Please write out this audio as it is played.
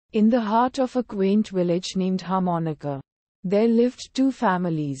In the heart of a quaint village named Harmonica, there lived two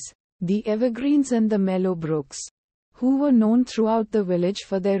families, the Evergreens and the Mellowbrooks, who were known throughout the village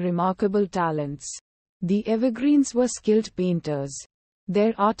for their remarkable talents. The Evergreens were skilled painters,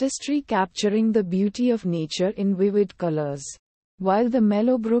 their artistry capturing the beauty of nature in vivid colors, while the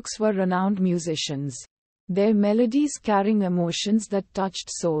Mellowbrooks were renowned musicians, their melodies carrying emotions that touched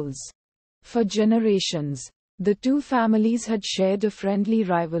souls. For generations, the two families had shared a friendly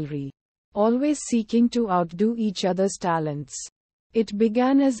rivalry, always seeking to outdo each other's talents. It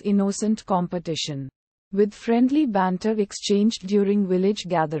began as innocent competition, with friendly banter exchanged during village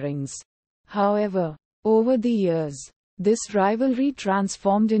gatherings. However, over the years, this rivalry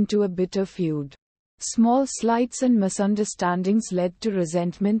transformed into a bitter feud. Small slights and misunderstandings led to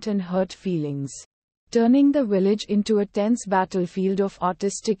resentment and hurt feelings, turning the village into a tense battlefield of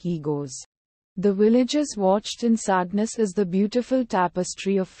artistic egos. The villagers watched in sadness as the beautiful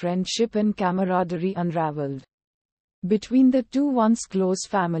tapestry of friendship and camaraderie unraveled between the two once close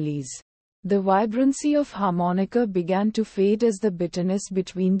families. The vibrancy of Harmonica began to fade as the bitterness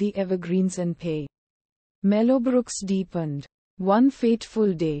between the Evergreens and Mellowbrooks deepened. One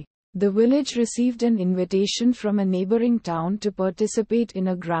fateful day, the village received an invitation from a neighboring town to participate in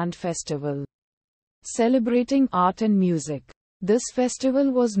a grand festival celebrating art and music. This festival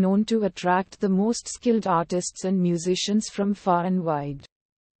was known to attract the most skilled artists and musicians from far and wide.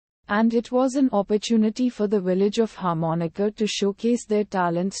 And it was an opportunity for the village of Harmonica to showcase their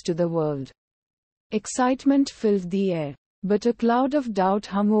talents to the world. Excitement filled the air, but a cloud of doubt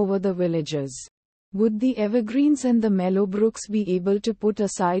hung over the villagers. Would the Evergreens and the Mellowbrooks be able to put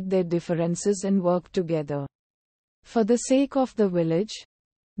aside their differences and work together for the sake of the village?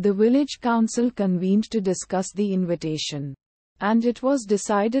 The village council convened to discuss the invitation, and it was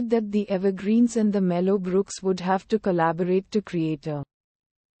decided that the Evergreens and the Mellowbrooks would have to collaborate to create a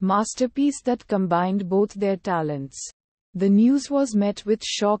masterpiece that combined both their talents. The news was met with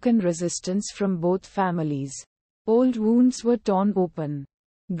shock and resistance from both families. Old wounds were torn open,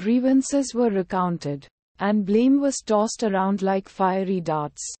 grievances were recounted, and blame was tossed around like fiery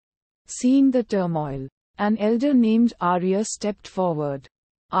darts. Seeing the turmoil, an elder named Arya stepped forward.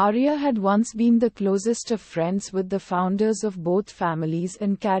 Arya had once been the closest of friends with the founders of both families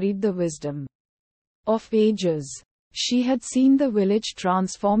and carried the wisdom of ages. She had seen the village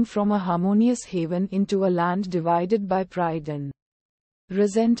transform from a harmonious haven into a land divided by pride and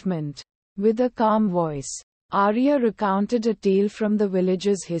resentment. With a calm voice, Arya recounted a tale from the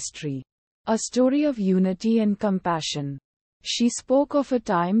village's history, a story of unity and compassion. She spoke of a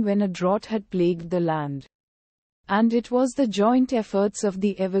time when a drought had plagued the land, and it was the joint efforts of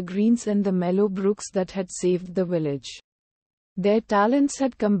the Evergreens and the Mellowbrooks that had saved the village. Their talents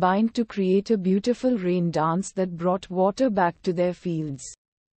had combined to create a beautiful rain dance that brought water back to their fields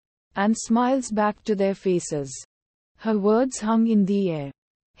and smiles back to their faces. Her words hung in the air,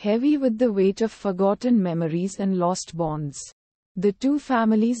 heavy with the weight of forgotten memories and lost bonds. The two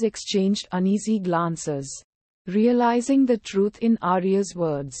families exchanged uneasy glances, realizing the truth in Arya's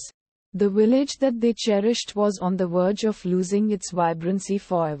words. The village that they cherished was on the verge of losing its vibrancy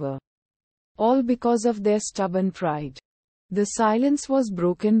forever. All because of their stubborn pride. The silence was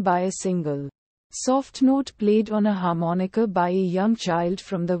broken by a single, soft note played on a harmonica by a young child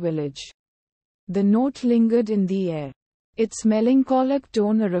from the village. The note lingered in the air, its melancholic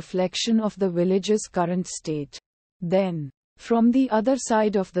tone a reflection of the village's current state. Then, from the other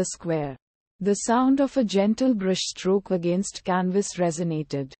side of the square, the sound of a gentle brushstroke against canvas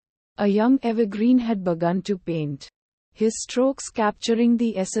resonated. A young evergreen had begun to paint, his strokes capturing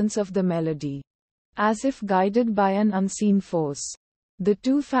the essence of the melody. As if guided by an unseen force, the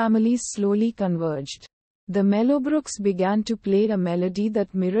two families slowly converged. The Mellowbrooks began to play a melody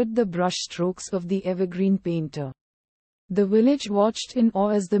that mirrored the brushstrokes of the evergreen painter. The village watched in awe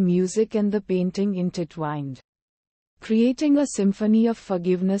as the music and the painting intertwined, creating a symphony of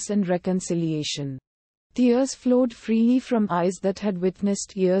forgiveness and reconciliation. Tears flowed freely from eyes that had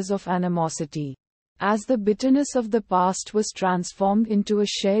witnessed years of animosity, as the bitterness of the past was transformed into a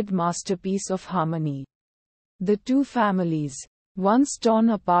shared masterpiece of harmony. The two families, once torn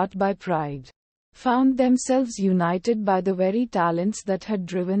apart by pride, found themselves united by the very talents that had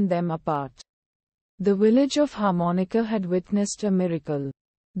driven them apart. The village of Harmonica had witnessed a miracle.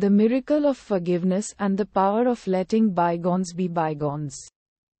 The miracle of forgiveness and the power of letting bygones be bygones.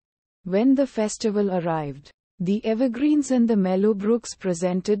 When the festival arrived, the Evergreens and the Mellowbrooks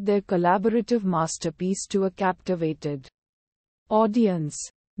presented their collaborative masterpiece to a captivated audience.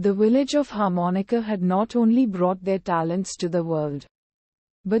 The village of Harmonica had not only brought their talents to the world,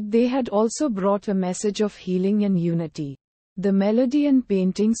 but they had also brought a message of healing and unity. The melody and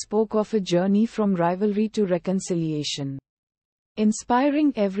painting spoke of a journey from rivalry to reconciliation,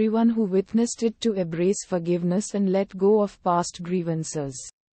 inspiring everyone who witnessed it to embrace forgiveness and let go of past grievances.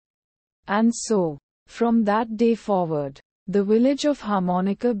 And so, from that day forward, the village of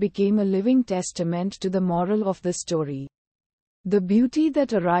Harmonica became a living testament to the moral of the story. The beauty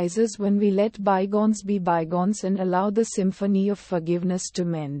that arises when we let bygones be bygones and allow the symphony of forgiveness to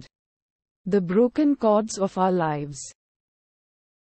mend the broken chords of our lives.